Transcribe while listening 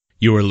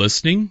You are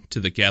listening to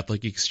the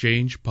Catholic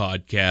Exchange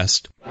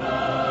Podcast.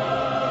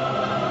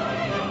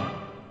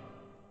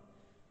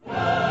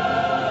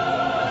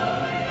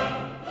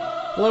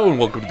 Hello and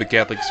welcome to the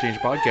Catholic Exchange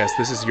Podcast.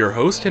 This is your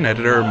host and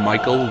editor,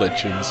 Michael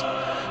Litchens.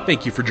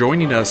 Thank you for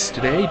joining us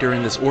today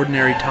during this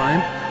ordinary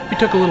time. We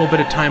took a little bit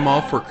of time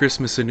off for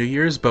Christmas and New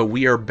Year's, but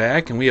we are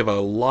back and we have a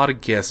lot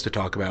of guests to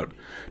talk about.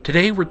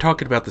 Today we're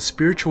talking about the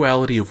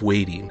spirituality of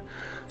waiting.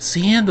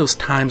 Seeing those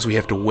times we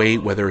have to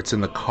wait, whether it's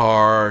in the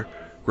car,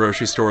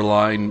 grocery store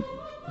line,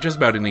 just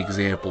about an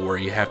example where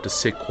you have to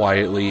sit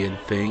quietly and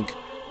think,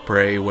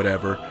 pray,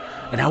 whatever,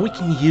 and how we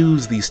can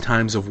use these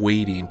times of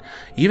waiting,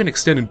 even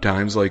extended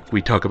times like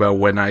we talk about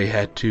when I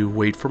had to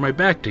wait for my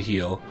back to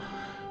heal,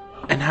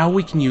 and how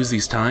we can use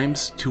these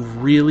times to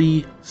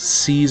really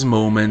seize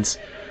moments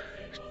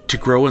to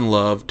grow in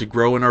love, to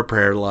grow in our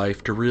prayer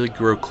life, to really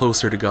grow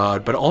closer to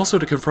God, but also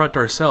to confront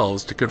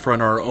ourselves, to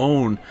confront our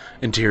own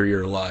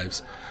interior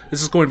lives.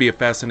 This is going to be a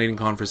fascinating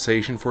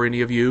conversation for any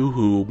of you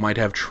who might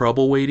have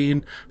trouble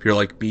waiting. If you're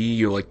like me,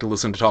 you like to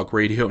listen to talk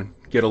radio and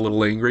get a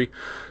little angry,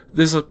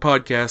 this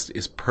podcast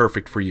is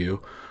perfect for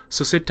you.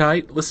 So sit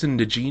tight, listen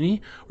to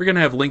Jeannie. We're going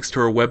to have links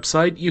to her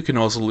website. You can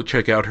also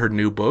check out her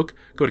new book.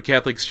 Go to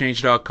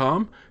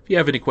CatholicExchange.com. If you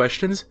have any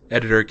questions,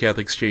 editor at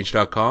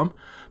CatholicExchange.com.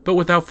 But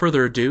without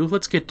further ado,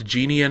 let's get to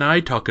Jeannie and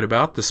I talking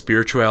about the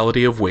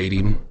spirituality of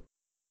waiting.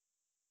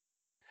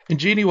 And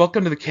Jeannie,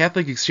 welcome to the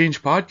Catholic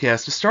Exchange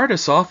Podcast. To start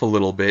us off a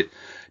little bit,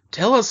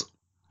 tell us,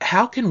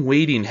 how can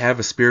waiting have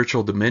a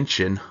spiritual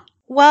dimension?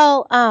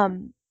 Well,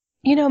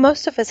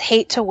 most of us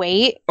hate to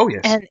wait. Oh,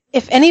 yes. And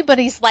if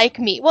anybody's like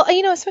me, well,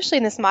 especially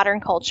in this modern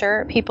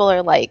culture, people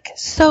are like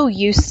so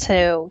used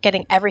to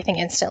getting everything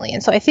instantly.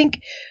 And so I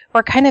think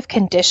we're kind of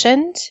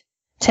conditioned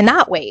to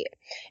not wait.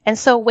 And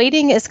so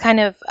waiting is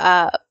kind of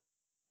a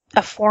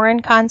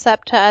foreign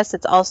concept to us.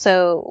 It's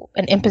also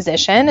an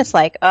imposition. It's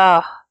like,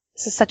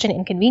 this is such an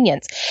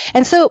inconvenience.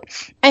 And so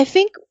I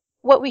think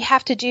what we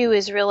have to do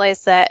is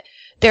realize that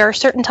there are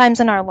certain times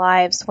in our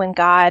lives when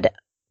God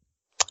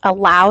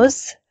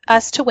allows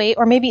us to wait,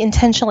 or maybe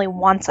intentionally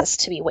wants us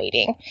to be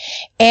waiting.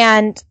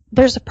 And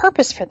there's a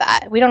purpose for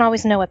that. We don't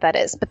always know what that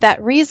is, but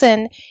that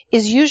reason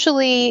is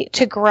usually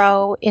to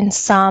grow in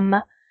some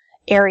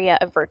area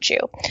of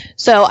virtue.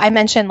 So I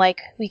mentioned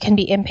we can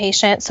be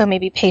impatient. So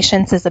maybe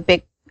patience is a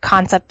big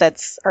concept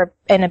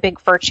and a big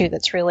virtue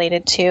that's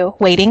related to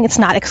waiting. It's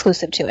not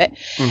exclusive to it.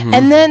 Mm-hmm.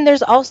 And then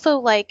there's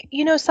also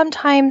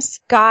sometimes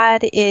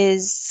God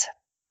is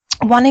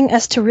wanting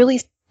us to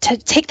really to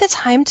take the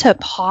time to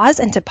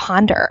pause and to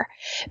ponder.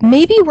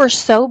 Maybe we're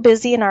so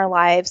busy in our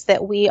lives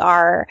that we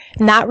are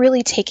not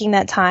really taking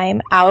that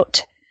time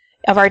out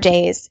of our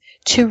days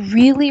to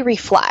really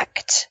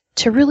reflect,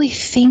 to really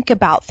think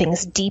about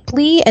things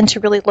deeply, and to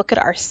really look at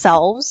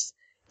ourselves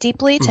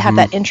deeply, to have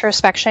that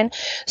introspection.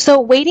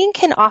 So waiting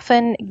can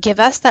often give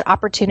us that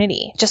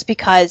opportunity, just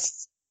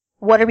because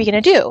what are we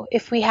going to do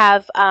if we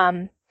have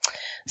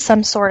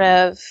some sort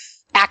of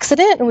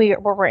accident and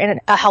we're in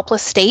a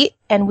helpless state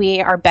and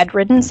we are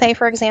bedridden, say,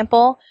 for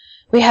example?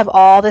 We have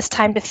all this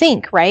time to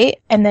think,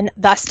 right? And then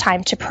thus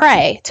time to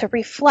pray, to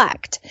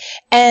reflect.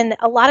 And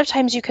a lot of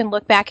times you can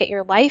look back at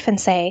your life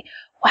and say,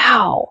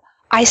 wow,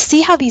 I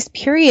see how these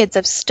periods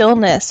of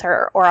stillness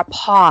or a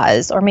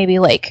pause, or maybe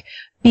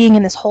being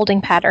in this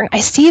holding pattern, I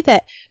see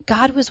that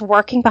God was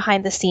working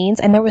behind the scenes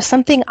and there was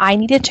something I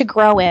needed to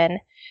grow in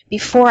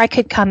before I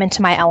could come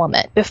into my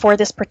element, before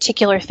this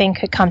particular thing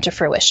could come to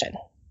fruition.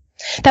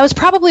 That was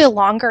probably a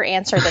longer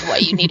answer than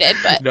what you needed,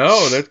 but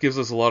No, that gives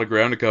us a lot of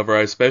ground to cover.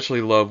 I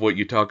especially love what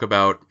you talk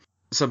about.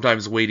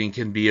 Sometimes waiting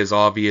can be as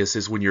obvious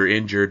as when you're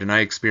injured, and I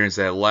experienced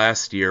that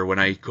last year when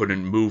I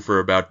couldn't move for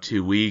about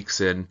 2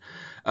 weeks, and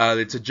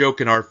it's a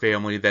joke in our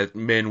family that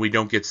men, we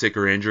don't get sick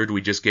or injured,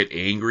 we just get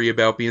angry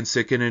about being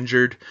sick and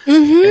injured.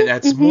 And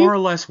that's more or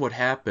less what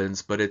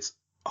happens, but it's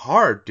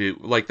hard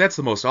to, that's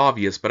the most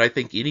obvious, but I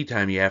think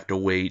anytime you have to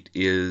wait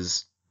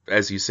is,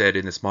 as you said,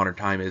 in this modern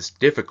time, is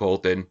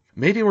difficult, and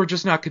maybe we're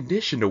just not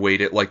conditioned to wait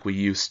it like we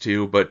used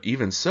to, but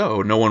even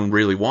so, no one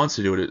really wants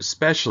to do it,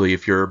 especially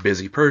if you're a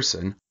busy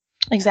person.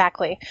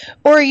 Exactly.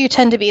 Or you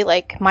tend to be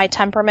like my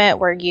temperament,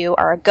 where you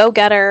are a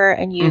go-getter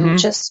and you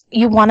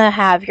you want to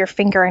have your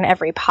finger in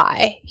every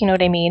pie. You know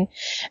what I mean?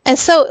 And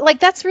so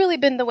that's really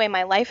been the way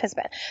my life has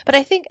been. But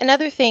I think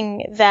another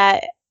thing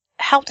that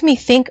helped me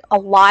think a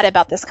lot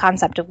about this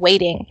concept of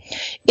waiting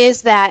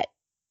is that,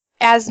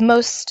 as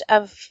most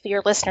of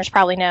your listeners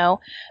probably know,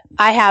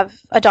 I have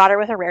a daughter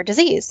with a rare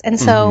disease. And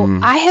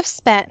so I have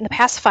spent, in the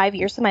past 5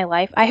 years of my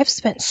life, I have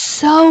spent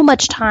so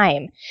much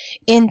time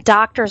in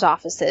doctor's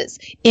offices,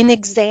 in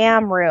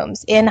exam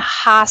rooms, in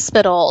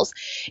hospitals,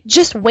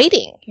 just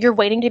waiting. You're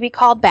waiting to be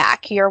called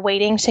back. You're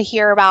waiting to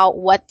hear about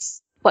what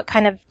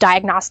kind of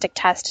diagnostic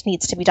test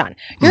needs to be done.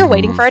 You're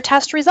waiting for a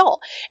test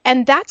result.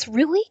 And that's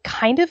really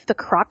kind of the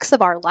crux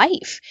of our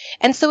life.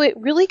 And so it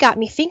really got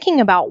me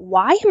thinking about,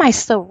 why am I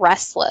so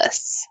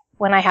restless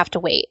when I have to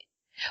wait?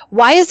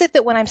 Why is it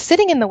that when I'm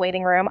sitting in the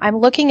waiting room, I'm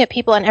looking at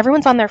people and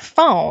everyone's on their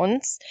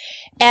phones,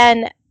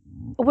 and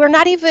we're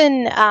not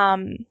even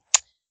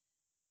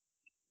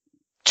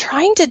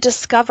trying to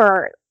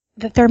discover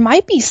that there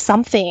might be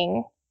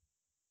something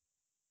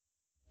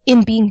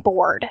in being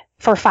bored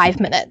for 5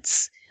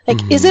 minutes.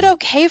 Like, is it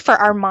okay for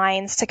our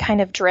minds to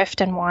kind of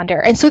drift and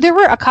wander? And so there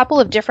were a couple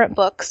of different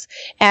books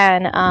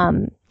and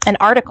an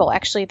article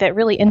actually that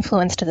really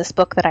influenced this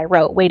book that I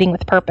wrote, Waiting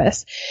with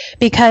Purpose,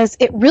 because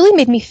it really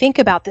made me think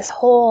about this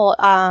whole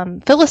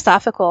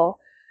philosophical,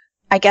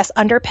 I guess,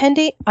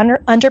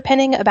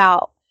 underpinning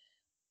about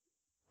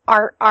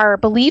our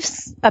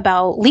beliefs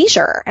about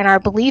leisure and our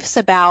beliefs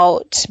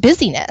about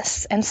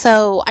busyness. And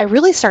so I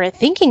really started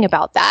thinking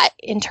about that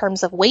in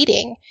terms of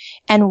waiting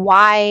and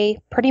why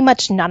pretty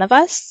much none of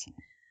us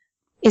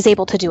is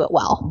able to do it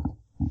well.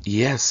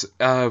 Yes.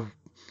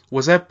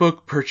 Was that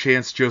book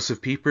perchance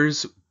Joseph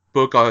Pieper's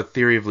book,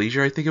 Theory of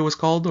Leisure, I think it was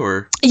called,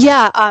 or?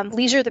 Yeah,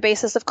 Leisure, the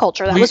Basis of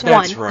Culture. That was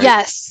one. Right.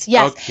 Yes.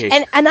 Okay.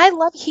 And I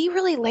love, he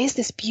really lays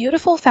this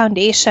beautiful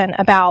foundation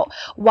about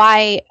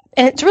why,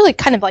 and it's really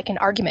kind of like an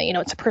argument,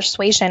 it's a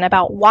persuasion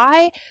about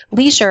why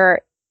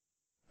leisure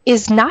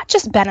is not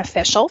just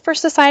beneficial for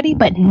society,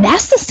 but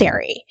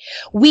necessary.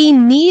 We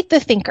need the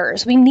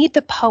thinkers. We need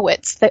the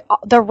poets,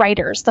 the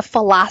writers, the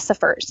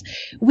philosophers.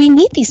 We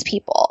need these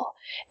people.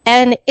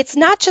 And it's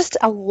not just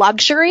a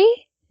luxury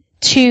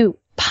to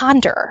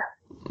ponder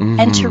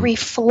and to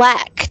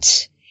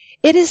reflect.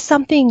 It is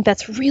something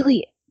that's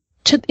really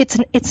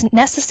it's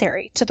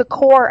necessary to the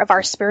core of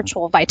our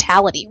spiritual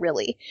vitality,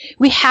 really.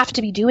 We have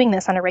to be doing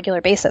this on a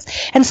regular basis.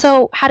 And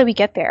so how do we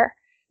get there?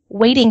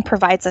 Waiting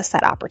provides us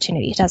that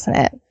opportunity, doesn't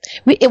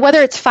it?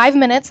 Whether it's 5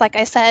 minutes, like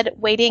I said,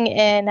 waiting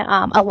in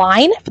a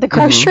line for the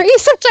grocery.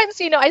 Sometimes,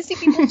 I see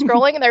people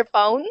scrolling in their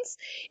phones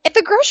at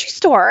the grocery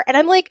store. And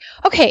I'm like,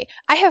 okay,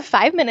 I have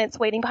 5 minutes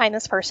waiting behind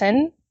this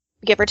person,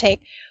 give or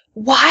take.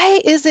 Why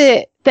is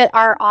it that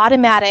our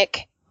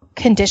automatic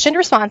conditioned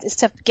response is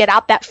to get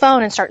out that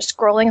phone and start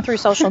scrolling through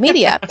social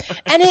media?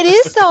 And it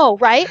is so,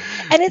 right?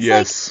 And it's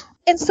yes.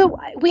 And so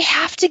we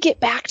have to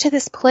get back to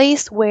this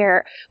place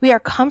where we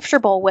are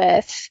comfortable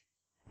with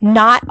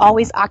not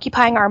always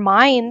occupying our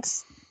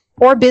minds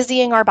or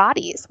busying our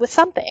bodies with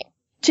something.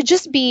 To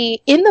just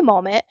be in the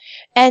moment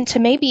and to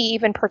maybe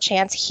even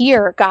perchance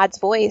hear God's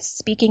voice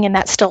speaking in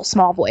that still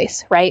small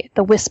voice, right?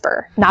 The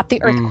whisper, not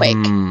the earthquake,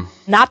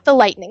 not the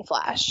lightning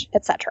flash,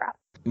 etc.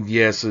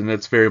 Yes, and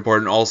that's very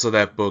important. Also,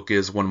 that book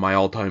is one of my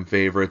all-time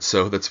favorites,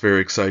 so that's very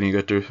exciting. You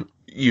got to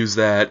use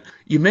that.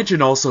 You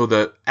mentioned also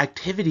the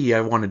activity I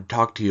wanted to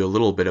talk to you a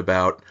little bit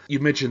about. You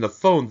mentioned the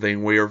phone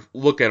thing, where you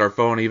look at our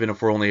phone even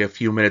if we're only a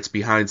few minutes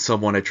behind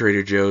someone at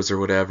Trader Joe's or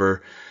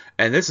whatever.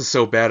 And this is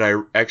so bad,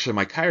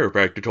 my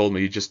chiropractor told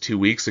me just 2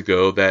 weeks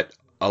ago that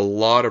a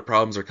lot of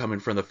problems are coming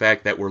from the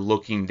fact that we're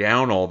looking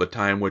down all the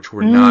time, which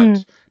we're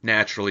not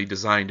naturally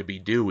designed to be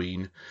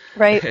doing.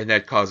 Right. And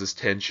that causes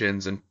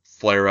tensions and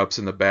flare-ups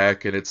in the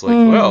back. And it's like,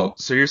 well,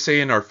 so you're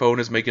saying our phone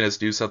is making us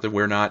do something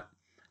we're not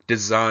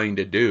designed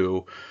to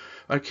do.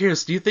 I'm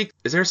curious, do you think,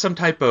 is there some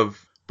type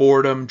of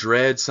boredom,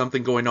 dread,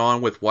 something going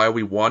on with why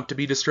we want to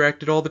be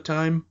distracted all the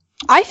time?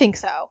 I think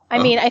so.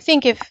 I mean, I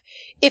think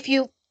if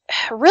you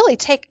really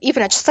take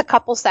even just a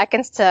couple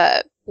seconds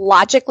to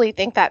logically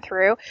think that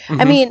through.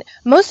 I mean,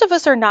 most of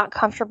us are not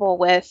comfortable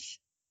with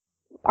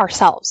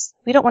ourselves.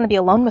 We don't want to be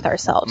alone with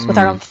ourselves, with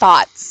our own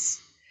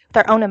thoughts, with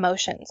our own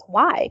emotions.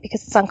 Why?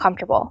 Because it's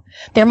uncomfortable.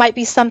 There might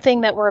be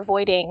something that we're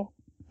avoiding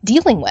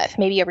dealing with.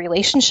 Maybe a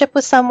relationship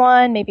with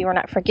someone. Maybe we're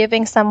not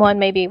forgiving someone.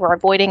 Maybe we're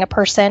avoiding a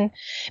person.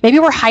 Maybe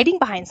we're hiding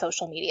behind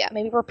social media.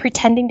 Maybe we're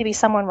pretending to be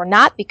someone we're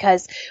not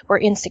because we're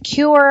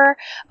insecure or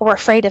we're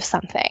afraid of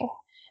something.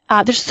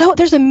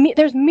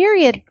 There's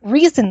myriad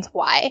reasons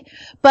why,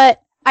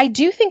 but I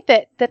do think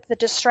that the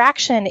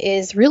distraction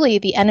is really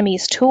the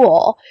enemy's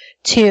tool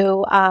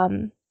to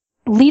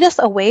lead us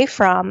away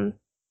from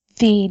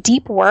the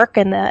deep work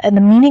and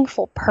the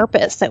meaningful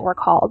purpose that we're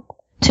called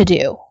to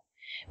do,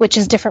 which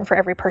is different for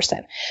every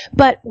person.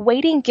 But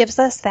waiting gives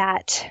us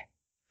that,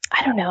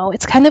 I don't know,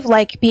 it's kind of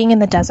like being in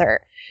the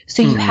desert.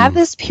 So you have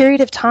this period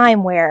of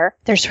time where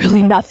there's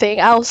really nothing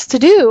else to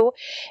do,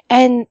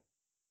 and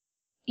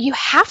you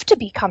have to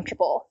be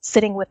comfortable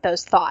sitting with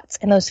those thoughts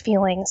and those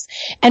feelings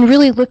and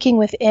really looking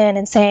within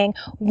and saying,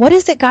 what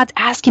is it God's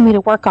asking me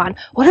to work on?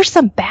 What are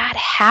some bad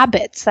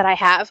habits that I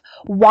have?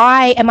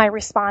 Why am I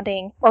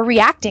responding or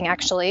reacting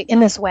actually in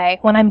this way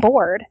when I'm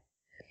bored?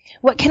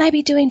 What can I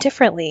be doing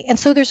differently? And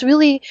so there's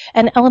really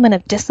an element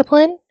of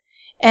discipline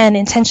and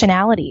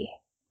intentionality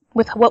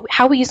with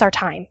how we use our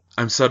time.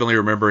 I'm suddenly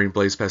remembering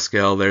Blaise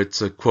Pascal.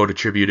 There's a quote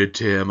attributed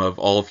to him of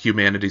all of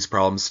humanity's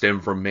problems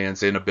stem from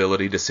man's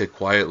inability to sit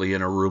quietly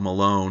in a room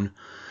alone,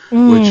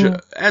 which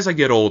as I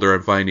get older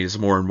I'm finding is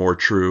more and more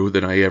true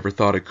than I ever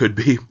thought it could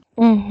be.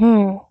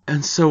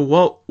 And so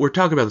while we're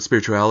talking about the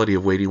spirituality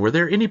of waiting, were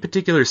there any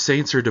particular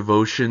saints or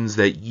devotions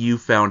that you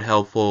found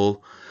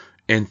helpful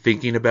in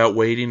thinking about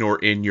waiting or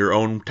in your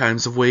own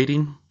times of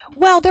waiting?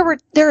 Well,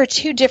 there are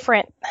two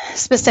different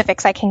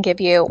specifics I can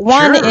give you.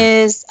 One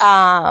is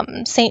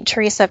St.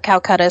 Teresa of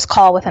Calcutta's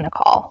Call Within a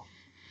Call.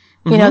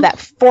 You know, that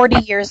 40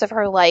 years of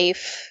her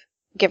life,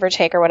 give or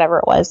take or whatever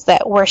it was,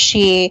 where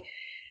she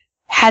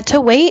had to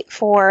wait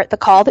for the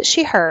call that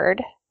she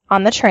heard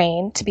on the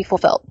train to be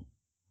fulfilled.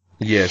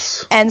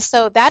 Yes. And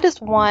so that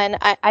is one.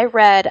 I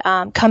read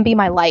Come Be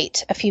My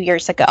Light a few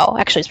years ago.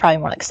 Actually, it's probably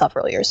more like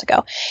several years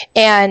ago.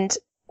 And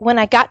when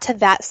I got to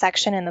that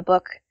section in the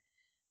book,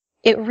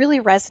 it really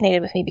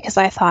resonated with me because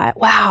I thought,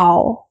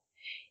 wow,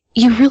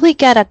 you really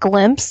get a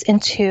glimpse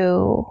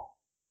into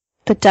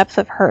the depth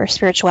of her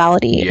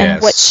spirituality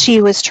and what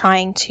she was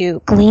trying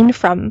to glean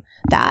from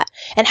that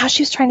and how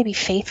she was trying to be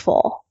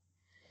faithful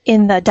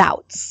in the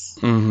doubts.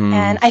 Mm-hmm.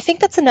 And I think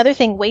that's another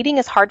thing. Waiting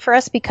is hard for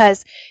us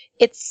because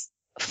it's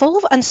full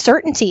of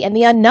uncertainty and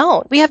the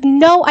unknown. We have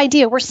no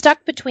idea. We're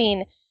stuck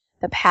between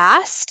the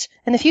past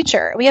and the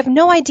future. We have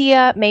no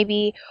idea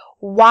maybe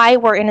why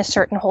we're in a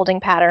certain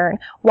holding pattern.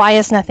 Why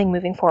is nothing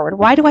moving forward?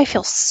 Why do I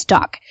feel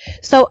stuck?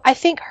 So I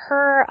think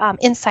her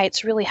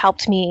insights really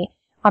helped me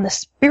on the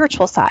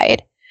spiritual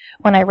side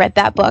when I read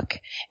that book.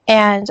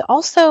 And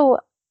also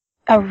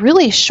a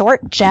really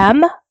short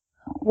gem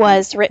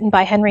was written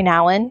by Henry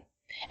Nouwen.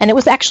 And it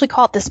was actually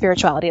called The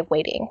Spirituality of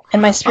Waiting.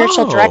 And my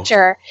spiritual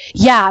director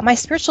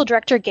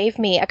gave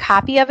me a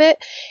copy of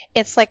it.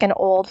 It's like an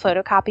old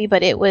photocopy,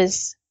 but it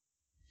was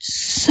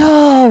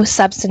so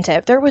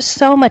substantive. There was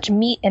so much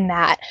meat in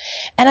that.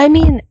 And I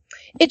mean,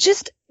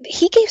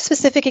 he gave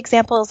specific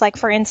examples. Like,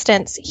 for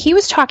instance, he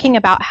was talking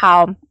about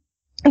how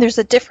there's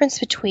a difference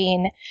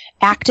between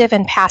active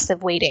and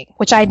passive waiting,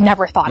 which I'd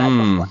never thought of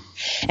before.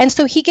 And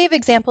so he gave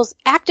examples.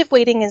 Active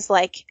waiting is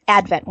like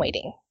Advent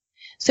waiting.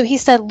 So he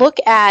said, look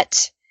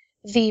at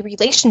the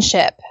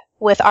relationship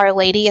with Our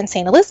Lady and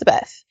St.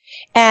 Elizabeth.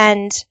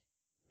 And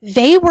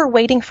they were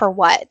waiting for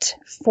what?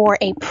 For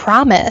a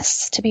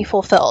promise to be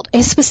fulfilled.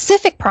 A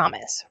specific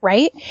promise,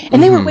 right?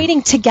 And they were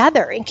waiting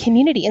together in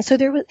community. And so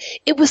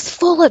it was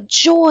full of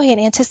joy and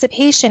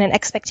anticipation and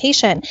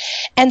expectation.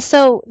 And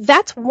so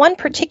that's one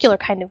particular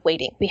kind of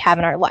waiting we have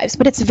in our lives.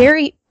 But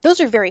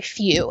those are very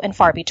few and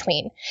far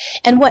between.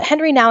 And what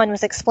Henry Nouwen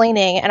was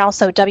explaining, and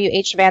also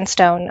W.H.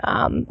 Vanstone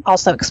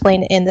also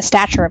explained in The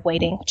Stature of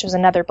Waiting, which was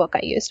another book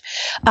I used,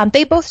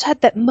 they both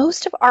said that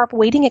most of our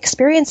waiting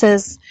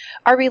experiences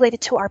are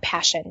related to our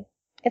passion.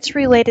 It's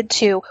related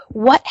to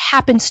what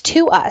happens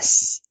to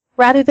us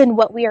rather than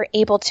what we are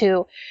able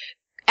to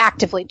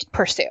actively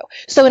pursue.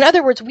 So in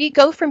other words, we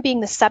go from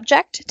being the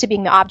subject to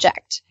being the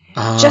object.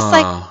 Just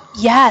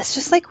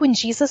like when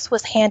Jesus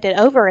was handed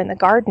over in the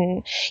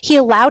garden, he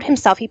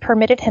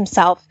permitted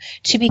himself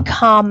to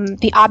become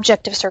the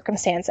object of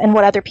circumstance and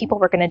what other people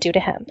were going to do to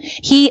him.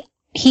 He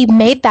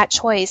made that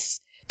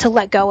choice to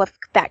let go of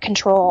that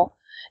control.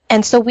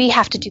 And so we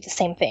have to do the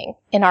same thing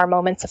in our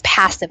moments of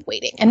passive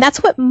waiting. And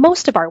that's what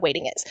most of our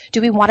waiting is.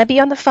 Do we want to be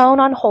on the phone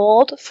on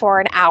hold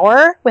for an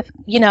hour with,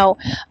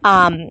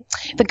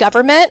 the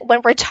government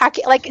when we're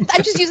talking? Like,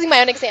 I'm just using my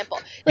own example.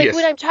 Like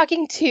when I'm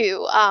talking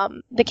to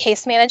the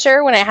case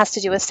manager, when it has to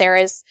do with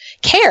Sarah's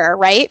care,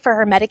 right, for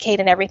her Medicaid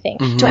and everything.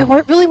 Mm-hmm. Do I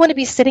really want to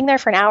be sitting there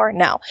for an hour?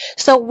 No.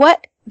 So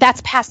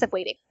that's passive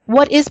waiting.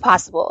 What is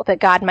possible that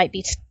God might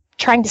be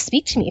trying to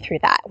speak to me through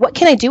that? What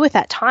can I do with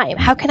that time?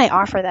 How can I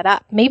offer that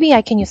up? Maybe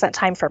I can use that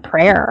time for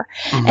prayer.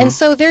 Mm-hmm. And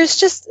so there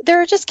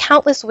are just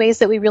countless ways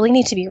that we really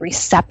need to be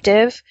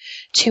receptive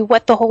to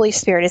what the Holy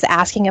Spirit is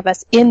asking of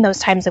us in those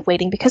times of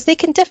waiting, because they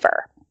can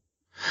differ.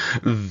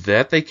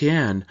 That they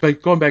can.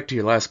 But going back to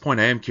your last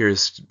point, I am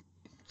curious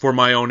for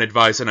my own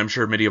advice, and I'm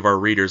sure many of our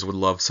readers would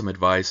love some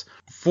advice.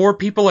 For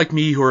people like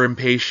me who are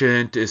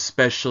impatient,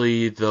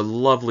 especially the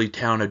lovely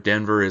town of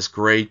Denver is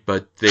great,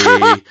 but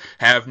they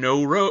have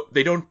no road.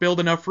 They don't build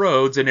enough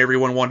roads, and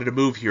everyone wanted to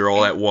move here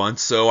all at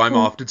once, so I'm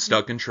often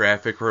stuck in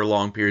traffic for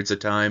long periods of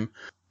time.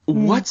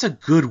 What's a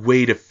good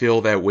way to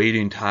fill that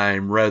waiting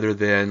time rather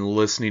than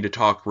listening to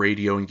talk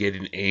radio and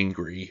getting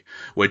angry?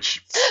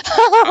 Which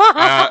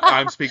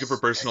I'm speaking for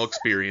personal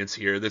experience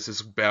here. This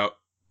is about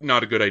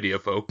not a good idea,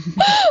 folks.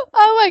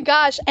 Oh my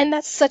gosh. And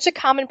that's such a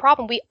common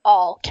problem. We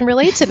all can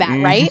relate to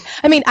that, right?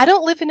 I mean, I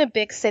don't live in a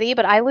big city,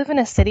 but I live in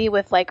a city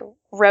with like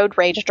road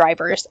rage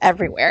drivers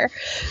everywhere.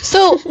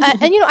 So,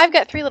 and I've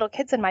got 3 little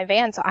kids in my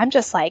van, so I'm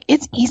just like,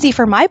 it's easy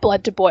for my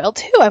blood to boil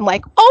too. I'm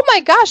like, oh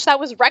my gosh, that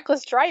was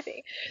reckless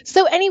driving.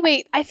 So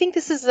anyway, I think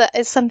this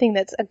is something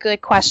that's a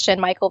good question,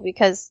 Michael,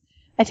 because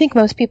I think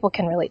most people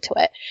can relate to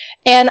it.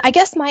 And I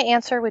guess my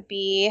answer would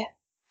be,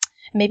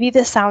 maybe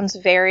this sounds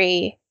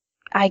very,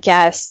 I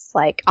guess,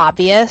 like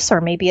obvious,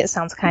 or maybe it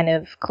sounds kind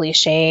of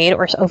cliched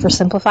or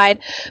oversimplified.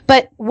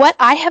 But what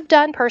I have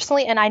done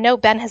personally, and I know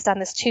Ben has done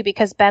this too,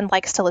 because Ben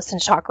likes to listen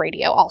to talk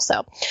radio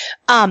also.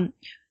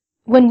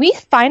 When we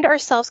find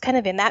ourselves kind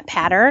of in that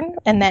pattern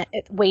and that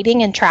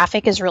waiting in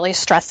traffic is really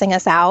stressing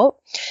us out,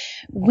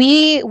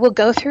 we will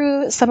go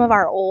through some of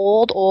our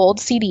old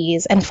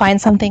CDs and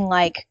find something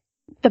like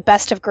the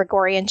best of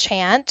Gregorian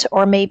chant,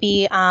 or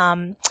maybe,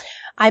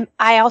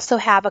 I also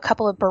have a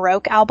couple of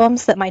Baroque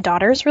albums that my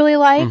daughters really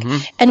like,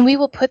 and we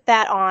will put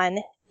that on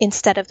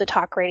instead of the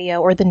talk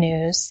radio or the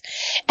news.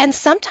 And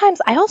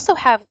sometimes I also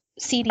have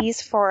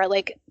CDs for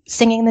like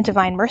singing the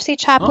Divine Mercy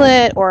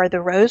Chaplet or the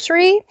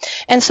Rosary.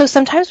 And so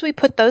sometimes we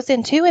put those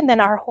in too, and then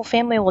our whole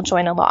family will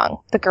join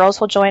along. The girls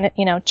will join,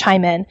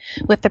 chime in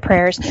with the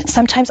prayers.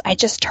 Sometimes I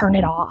just turn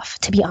it off,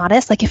 to be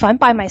honest. Like if I'm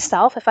by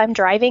myself, if I'm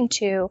driving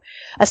to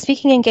a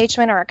speaking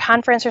engagement or a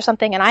conference or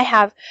something, and I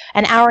have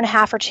an hour and a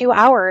half or 2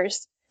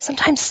 hours,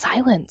 sometimes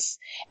silence.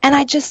 And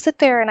I just sit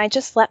there and I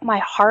just let my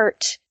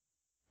heart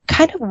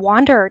kind of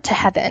wander to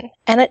heaven.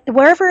 And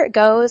wherever it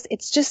goes,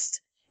 it's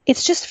just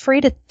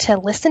free to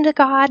listen to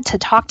God, to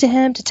talk to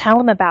him, to tell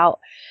him about,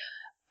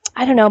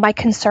 I don't know, my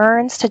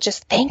concerns, to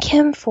just thank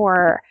him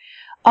for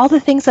all the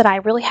things that I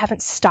really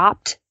haven't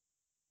stopped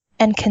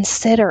and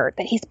considered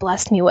that he's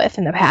blessed me with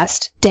in the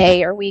past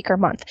day or week or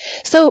month.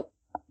 So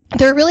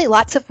there are really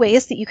lots of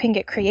ways that you can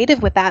get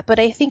creative with that, but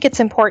I think it's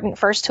important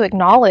first to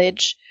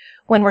acknowledge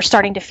when we're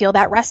starting to feel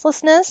that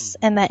restlessness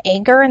and that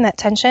anger and that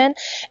tension,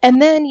 and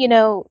then,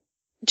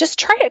 just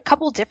try a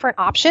couple different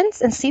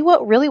options and see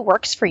what really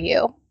works for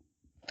you.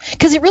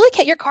 Because it really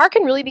can, your car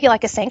can really be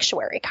like a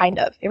sanctuary, kind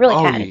of. It really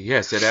can.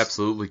 Yes, it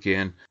absolutely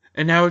can.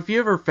 And now, have you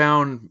ever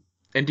found,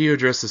 and do you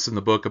address this in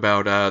the book,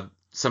 about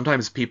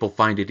sometimes people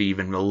find it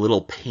even a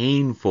little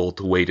painful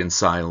to wait in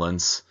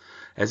silence.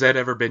 Has that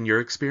ever been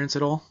your experience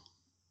at all?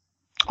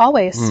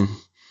 Always.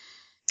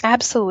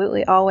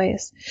 Absolutely,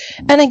 always.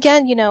 And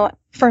again,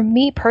 for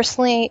me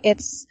personally,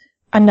 it's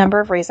a number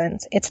of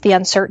reasons. It's the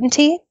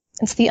uncertainty.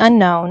 It's the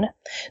unknown.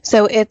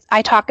 So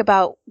I talk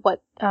about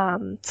what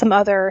some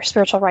other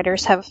spiritual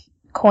writers have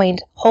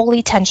coined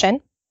holy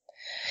tension.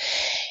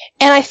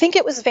 And I think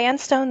it was Van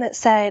Stone that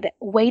said,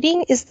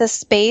 waiting is the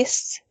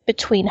space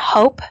between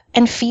hope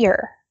and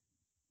fear.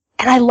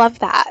 And I love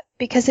that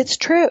because it's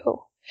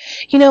true.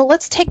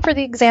 Let's take for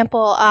the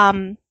example,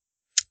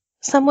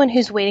 someone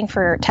who's waiting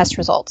for test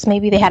results.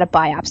 Maybe they had a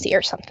biopsy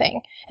or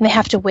something and they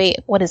have to wait,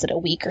 a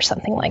week or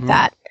something like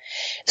that.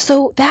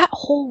 So that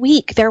whole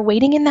week, they're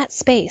waiting in that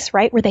space,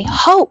 right, where they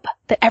hope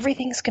that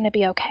everything's going to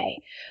be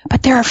okay,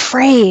 but they're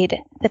afraid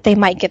that they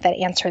might get that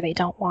answer they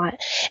don't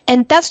want.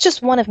 And that's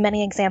just one of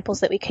many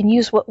examples that we can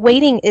use. What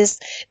waiting is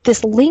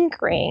this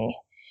lingering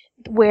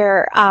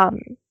where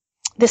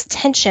this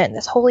tension,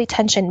 this holy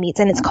tension meets,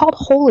 and it's called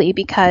holy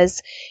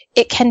because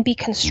it can be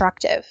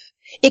constructive.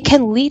 It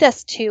can lead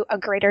us to a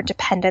greater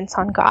dependence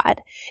on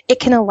God. It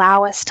can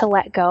allow us to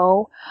let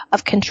go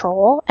of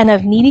control and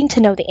of needing to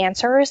know the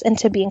answers and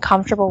to being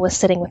comfortable with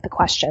sitting with the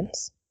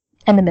questions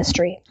and the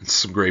mystery.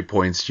 Some great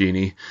points,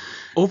 Jeannie.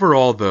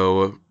 Overall,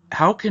 though,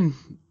 how can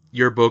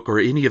your book or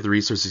any of the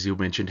resources you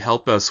mentioned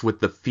help us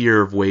with the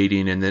fear of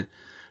waiting and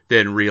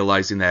then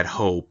realizing that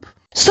hope?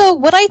 So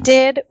what I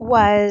did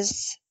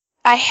was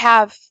I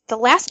have the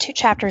last 2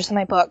 chapters in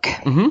my book.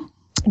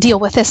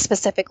 Deal with this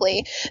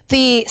specifically.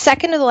 The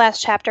second to the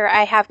last chapter,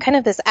 I have kind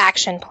of this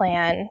action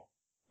plan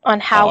on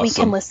how we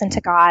can listen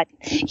to God.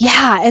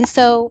 Yeah, and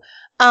so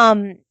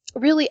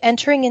really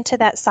entering into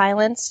that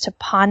silence to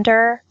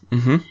ponder,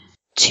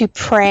 to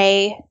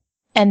pray,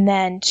 and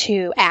then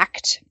to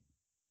act.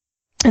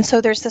 And so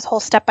there's this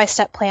whole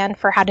step-by-step plan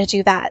for how to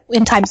do that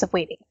in times of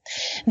waiting.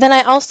 Then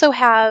I also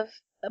have,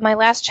 my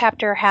last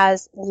chapter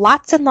has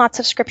lots and lots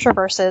of scripture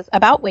verses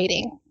about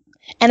waiting.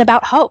 And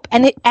about hope.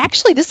 And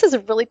this is a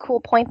really cool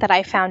point that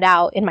I found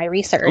out in my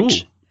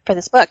research for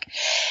this book.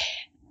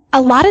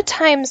 A lot of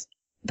times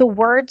the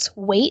words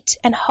wait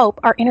and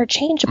hope are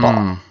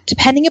interchangeable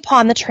depending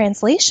upon the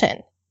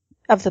translation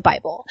of the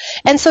Bible.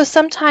 And so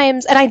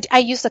sometimes, and I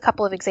used a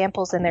couple of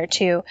examples in there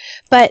too,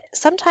 but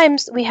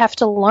sometimes we have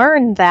to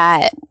learn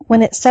that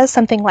when it says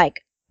something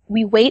like,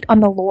 we wait on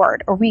the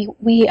Lord, or we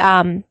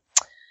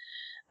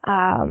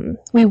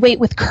wait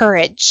with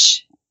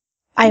courage.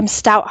 I am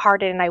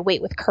stout-hearted and I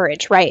wait with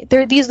courage, right?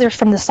 These are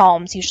from the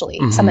Psalms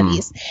usually, some of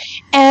these.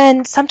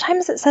 And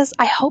sometimes it says,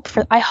 I hope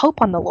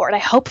on the Lord. I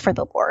hope for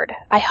the Lord.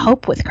 I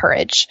hope with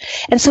courage.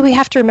 And so we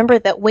have to remember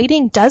that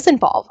waiting does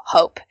involve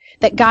hope,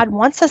 that God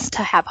wants us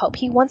to have hope.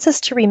 He wants us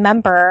to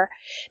remember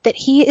that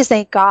he is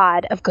a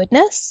God of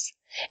goodness,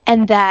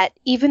 and that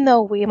even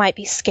though we might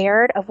be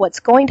scared of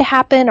what's going to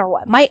happen or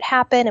what might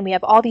happen, and we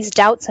have all these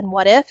doubts and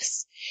what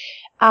ifs,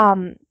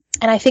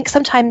 and I think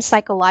sometimes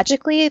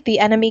psychologically, the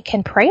enemy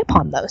can prey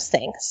upon those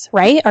things,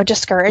 right? Our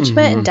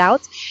discouragement and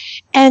doubts.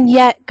 And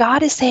yet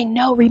God is saying,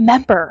 no,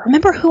 remember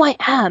who I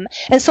am.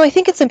 And so I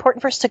think it's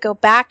important for us to go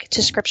back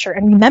to Scripture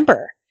and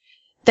remember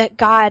that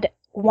God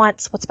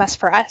wants what's best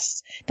for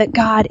us, that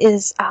God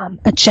is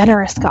a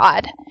generous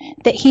God,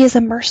 that he is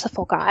a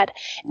merciful God.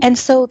 And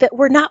so that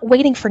we're not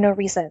waiting for no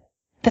reason,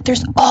 that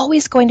there's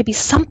always going to be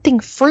something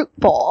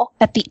fruitful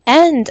at the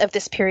end of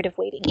this period of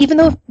waiting, even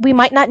though we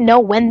might not know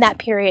when that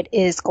period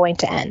is going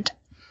to end.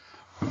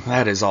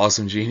 That is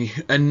awesome, Jeannie.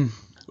 And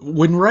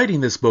when writing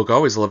this book, I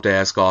always love to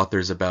ask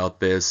authors about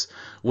this.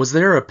 Was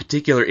there a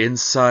particular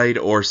insight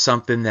or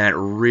something that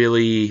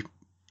really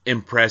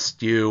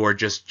impressed you or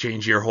just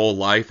changed your whole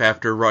life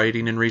after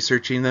writing and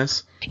researching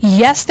this?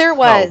 Yes, there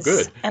was.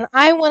 Oh, good. And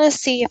I want to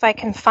see if I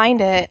can find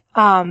it,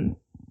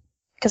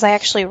 because I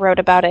actually wrote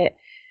about it.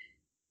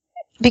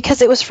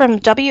 Because it was from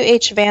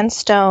W.H. Van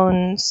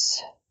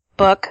Stone's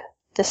book,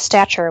 the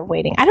stature of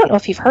waiting. I don't know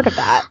if you've heard of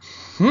that.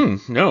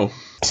 No.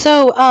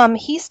 So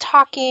he's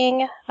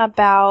talking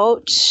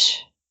about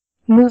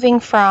moving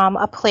from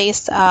a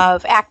place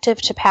of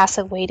active to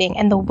passive waiting,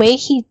 and the way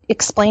he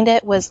explained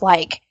it was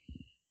like,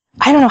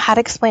 I don't know how to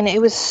explain it.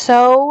 It was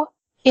so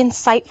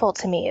insightful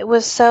to me. It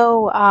was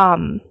so,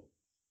 I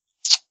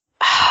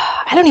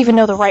don't even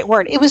know the right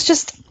word. It was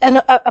just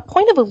a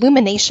point of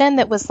illumination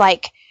that was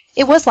like,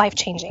 it was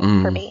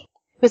life-changing for me.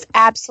 It was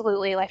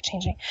absolutely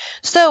life-changing.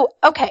 So,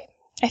 okay,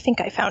 I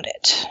think I found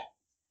it.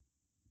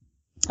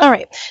 All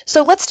right,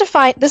 so let's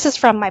define, this is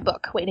from my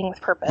book, Waiting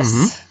with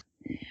Purpose.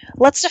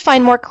 Let's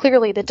define more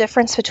clearly the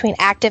difference between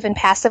active and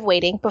passive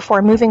waiting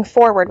before moving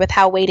forward with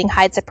how waiting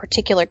hides a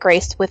particular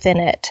grace within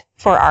it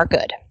for our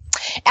good.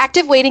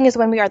 Active waiting is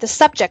when we are the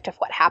subject of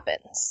what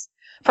happens.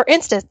 For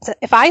instance,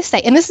 if I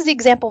say, and this is the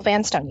example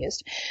Vanstone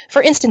used,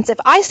 for instance, if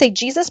I say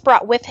Jesus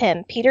brought with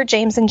him Peter,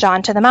 James, and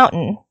John to the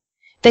mountain,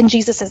 then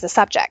Jesus is the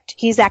subject.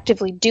 He's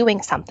actively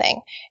doing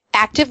something.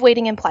 Active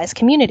waiting implies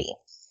community.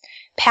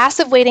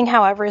 Passive waiting,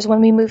 however, is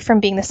when we move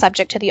from being the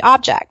subject to the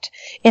object.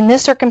 In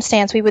this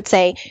circumstance, we would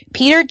say,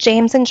 Peter,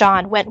 James, and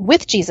John went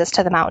with Jesus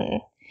to the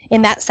mountain.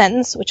 In that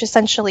sentence, which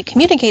essentially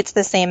communicates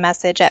the same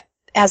message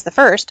as the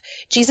first,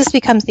 Jesus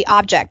becomes the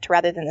object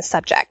rather than the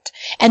subject.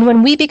 And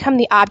when we become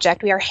the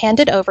object, we are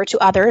handed over to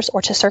others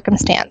or to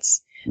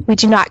circumstance. We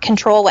do not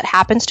control what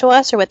happens to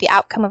us or what the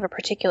outcome of a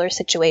particular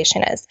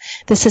situation is.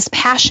 This is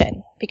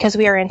passion, because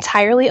we are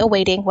entirely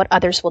awaiting what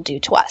others will do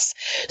to us.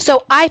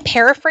 So I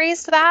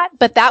paraphrased that,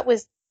 but that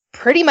was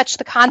pretty much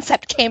the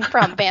concept came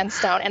from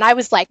Vanstone, and I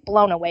was like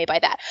blown away by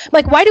that.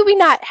 Like, why do we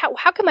not,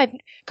 how come I've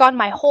gone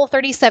my whole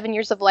 37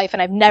 years of life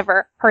and I've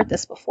never heard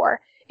this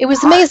before? It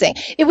was amazing.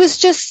 It was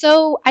just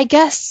so, I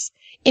guess,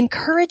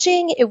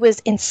 encouraging. It was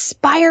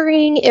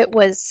inspiring. It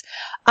was,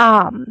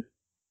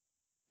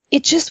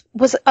 it just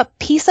was a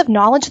piece of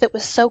knowledge that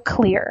was so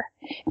clear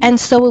and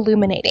so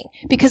illuminating,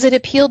 because it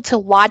appealed to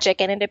logic,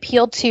 and it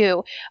appealed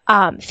to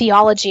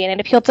theology, and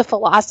it appealed to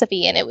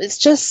philosophy, and it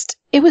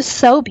was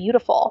so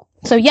beautiful.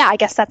 So yeah, I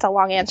guess that's a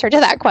long answer to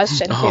that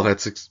question.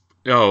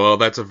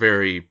 That's a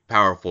very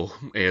powerful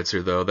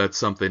answer, though. That's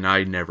something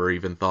I never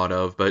even thought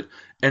of. But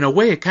in a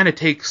way,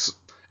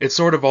 it's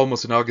sort of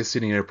almost an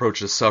Augustinian approach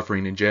to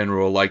suffering in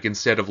general. Like,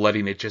 instead of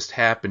letting it just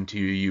happen to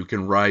you, you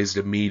can rise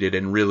to meet it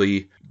and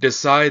really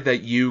decide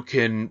that you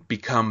can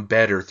become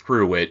better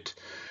through it,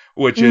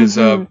 which is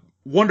a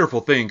wonderful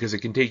thing, because it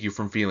can take you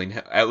from feeling,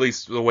 at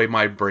least the way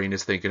my brain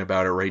is thinking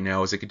about it right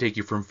now, is it can take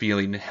you from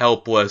feeling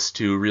helpless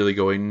to really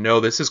going, no,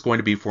 this is going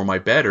to be for my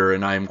better,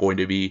 and I am going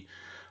to be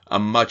a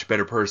much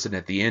better person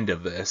at the end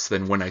of this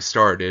than when I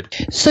started.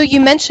 So you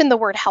mentioned the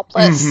word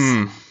helpless.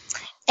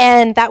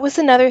 And that was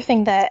another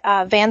thing that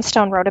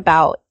Vanstone wrote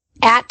about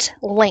at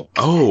length.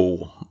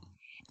 Oh.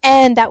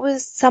 And that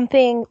was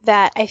something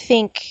that I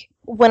think,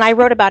 when I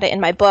wrote about it in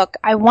my book,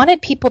 I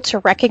wanted people to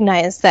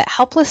recognize that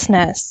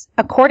helplessness,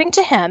 according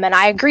to him, and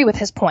I agree with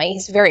his point,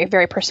 he's very,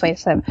 very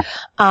persuasive,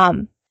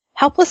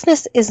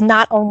 helplessness is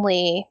not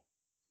only,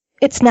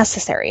 it's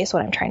necessary, is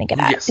what I'm trying to get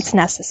at. Yes. It's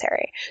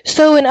necessary.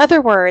 So in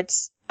other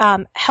words,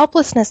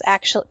 helplessness,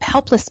 actually,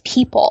 helpless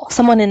people,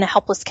 someone in a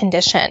helpless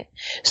condition.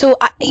 So,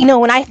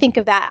 when I think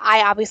of that,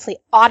 I obviously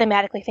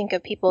automatically think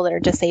of people that are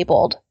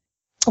disabled.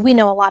 We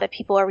know a lot of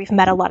people, or we've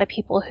met a lot of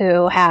people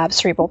who have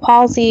cerebral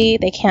palsy,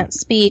 they can't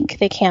speak,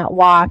 they can't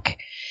walk,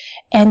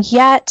 and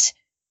yet,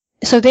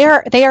 so they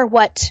are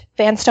what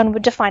Vanstone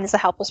would define as a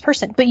helpless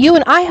person. But you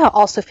and I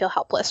also feel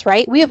helpless,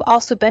 right? We have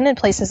also been in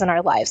places in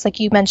our lives, like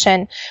you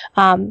mentioned,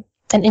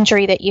 an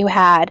injury that you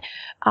had,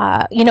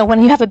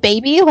 when you have a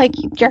baby, like,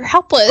 you're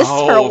helpless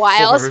for a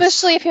while,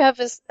 especially if you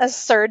have a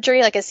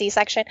surgery, like a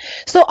C-section.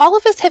 So all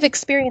of us have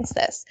experienced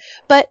this,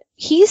 but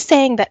he's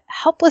saying that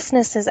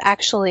helplessness is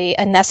actually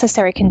a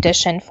necessary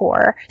condition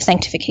for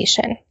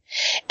sanctification.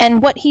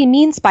 And what he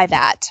means by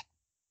that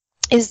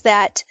is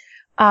that,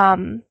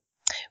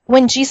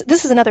 when Jesus,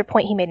 this is another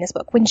point he made in his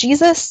book, when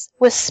Jesus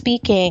was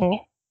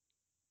speaking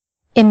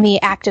in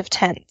the active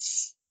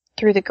tense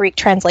through the Greek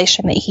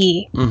translation that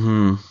he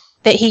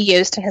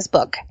used in his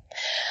book,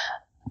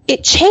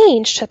 it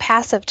changed to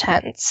passive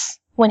tense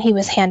when he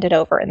was handed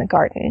over in the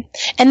garden.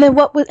 And then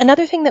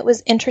another thing that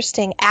was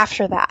interesting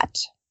after that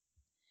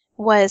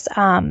was,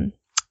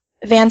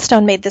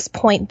 Vanstone made this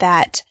point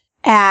that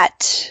I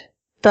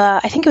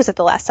think it was at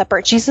the Last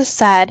Supper, Jesus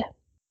said,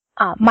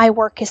 my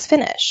work is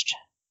finished.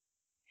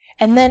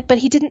 But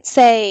he didn't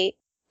say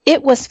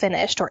it was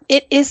finished or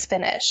it is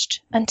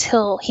finished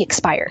until he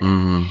expired.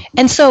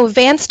 And so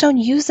Vanstone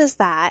uses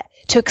that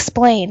to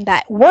explain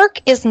that work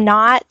is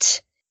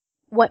not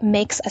what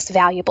makes us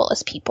valuable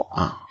as people.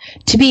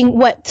 To being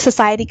what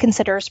society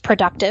considers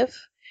productive,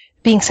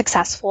 being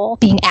successful,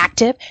 being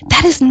active,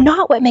 that is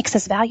not what makes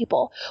us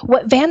valuable.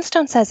 What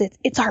Vanstone says is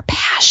it's our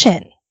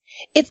passion.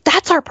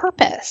 That's our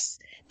purpose.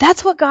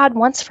 That's what God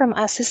wants from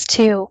us, is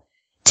to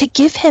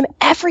give him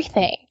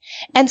everything.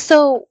 And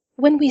so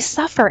when we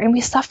suffer, and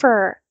we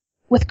suffer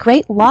with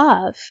great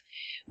love,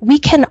 we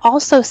can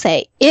also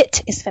say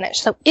it is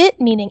finished. So it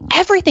meaning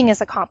everything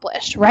is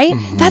accomplished, right?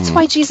 Mhm. That's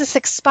why Jesus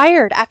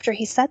expired after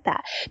he said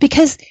that,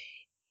 because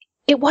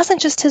it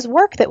wasn't just his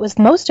work that was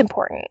most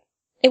important.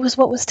 It was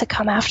what was to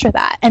come after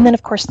that. And then,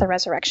 of course, the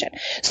resurrection.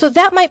 So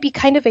that might be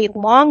kind of a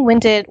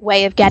long-winded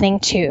way of getting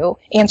to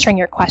answering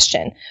your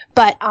question.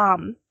 But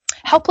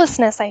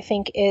helplessness, I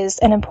think, is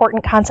an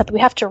important concept. We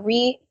have to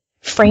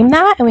reframe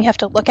that, and we have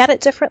to look at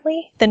it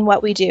differently than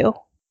what we do.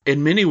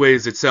 In many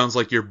ways, it sounds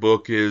like your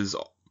book is,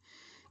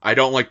 I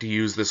don't like to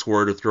use this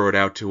word or throw it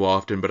out too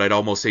often, but I'd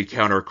almost say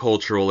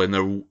countercultural in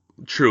the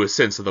truest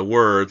sense of the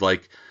word.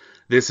 Like,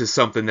 this is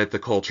something that the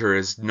culture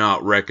has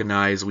not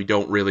recognized. We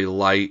don't really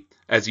like.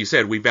 As you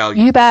said, we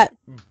value You bet.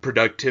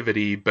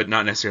 productivity, but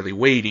not necessarily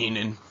waiting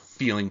and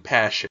feeling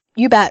passion.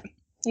 You bet.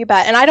 You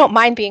bet. And I don't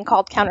mind being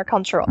called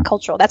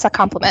countercultural. That's a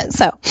compliment.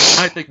 So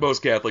I think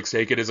most Catholics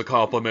take it as a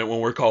compliment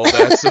when we're called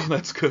that, so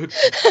that's good.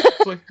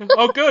 It's like,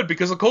 oh, good,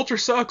 because the culture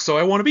sucks, so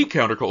I want to be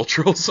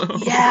countercultural. So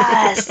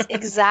yes,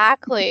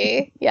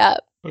 exactly. Yeah.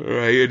 All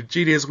right, and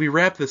Jeannie, as we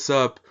wrap this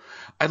up,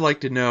 I'd like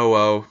to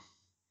know,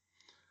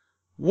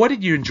 what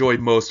did you enjoy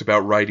most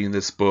about writing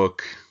this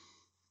book?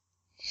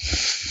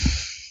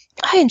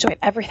 I enjoyed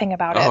everything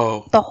about it.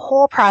 Oh. The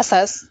whole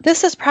process.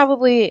 This is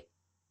probably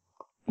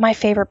my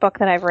favorite book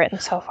that I've written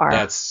so far.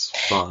 That's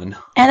fun.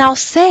 And I'll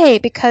say,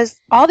 because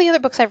all the other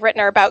books I've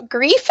written are about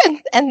grief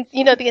and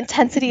you know, the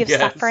intensity of Yes.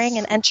 suffering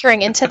and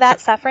entering into that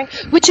suffering,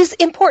 which is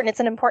important.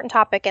 It's an important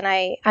topic, and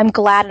I'm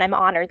glad and I'm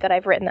honored that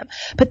I've written them.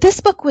 But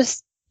this book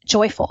was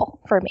joyful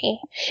for me.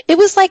 It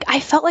was like, I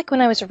felt like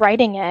when I was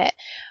writing it,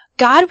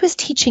 God was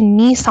teaching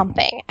me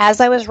something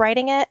as I was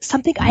writing it,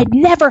 something I'd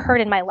never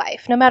heard in my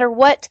life, no matter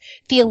what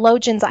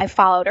theologians I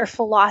followed or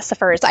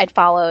philosophers I'd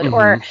followed,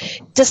 or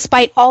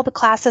despite all the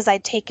classes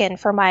I'd taken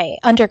for my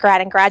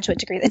undergrad and graduate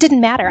degrees. It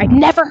didn't matter. I'd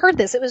never heard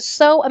this. It was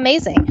so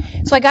amazing.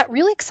 So I got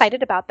really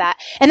excited about that.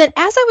 And then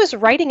as I was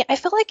writing it, I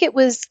felt like it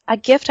was a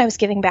gift I was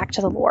giving back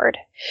to the Lord.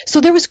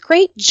 So there was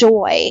great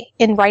joy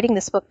in writing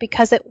this book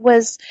because it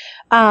was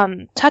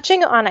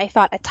touching on, I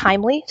thought, a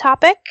timely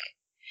topic,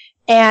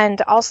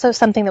 and also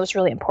something that was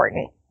really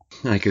important.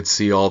 I could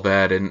see all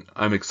that, and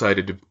I'm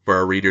excited for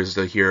our readers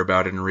to hear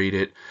about it and read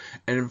it.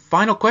 And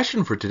final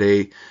question for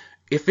today,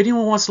 if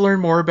anyone wants to learn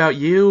more about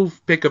you,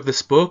 pick up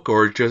this book,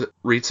 or just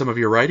read some of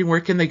your writing,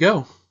 where can they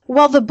go?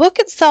 Well, the book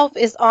itself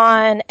is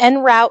on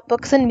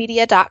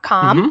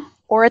enroutebooksandmedia.com,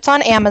 or it's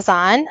on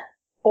Amazon,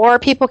 or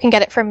people can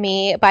get it from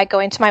me by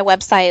going to my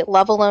website,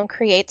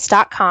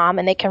 lovealonecreates.com,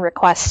 and they can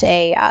request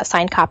a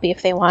signed copy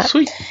if they want.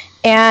 Sweet.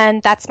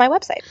 And that's my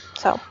website.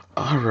 So.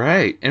 All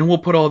right, and we'll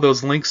put all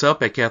those links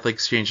up at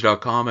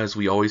CatholicExchange.com, as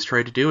we always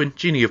try to do, and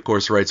Jeannie, of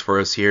course, writes for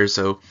us here,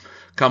 so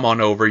come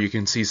on over. You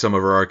can see some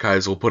of our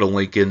archives. We'll put a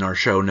link in our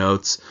show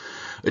notes.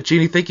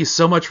 Jeannie, thank you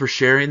so much for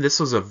sharing. This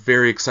was a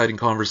very exciting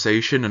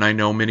conversation, and I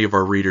know many of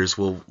our readers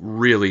will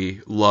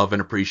really love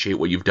and appreciate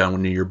what you've done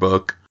in your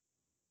book.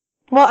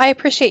 Well, I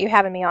appreciate you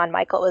having me on,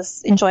 Michael. It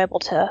was enjoyable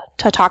to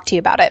talk to you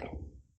about it.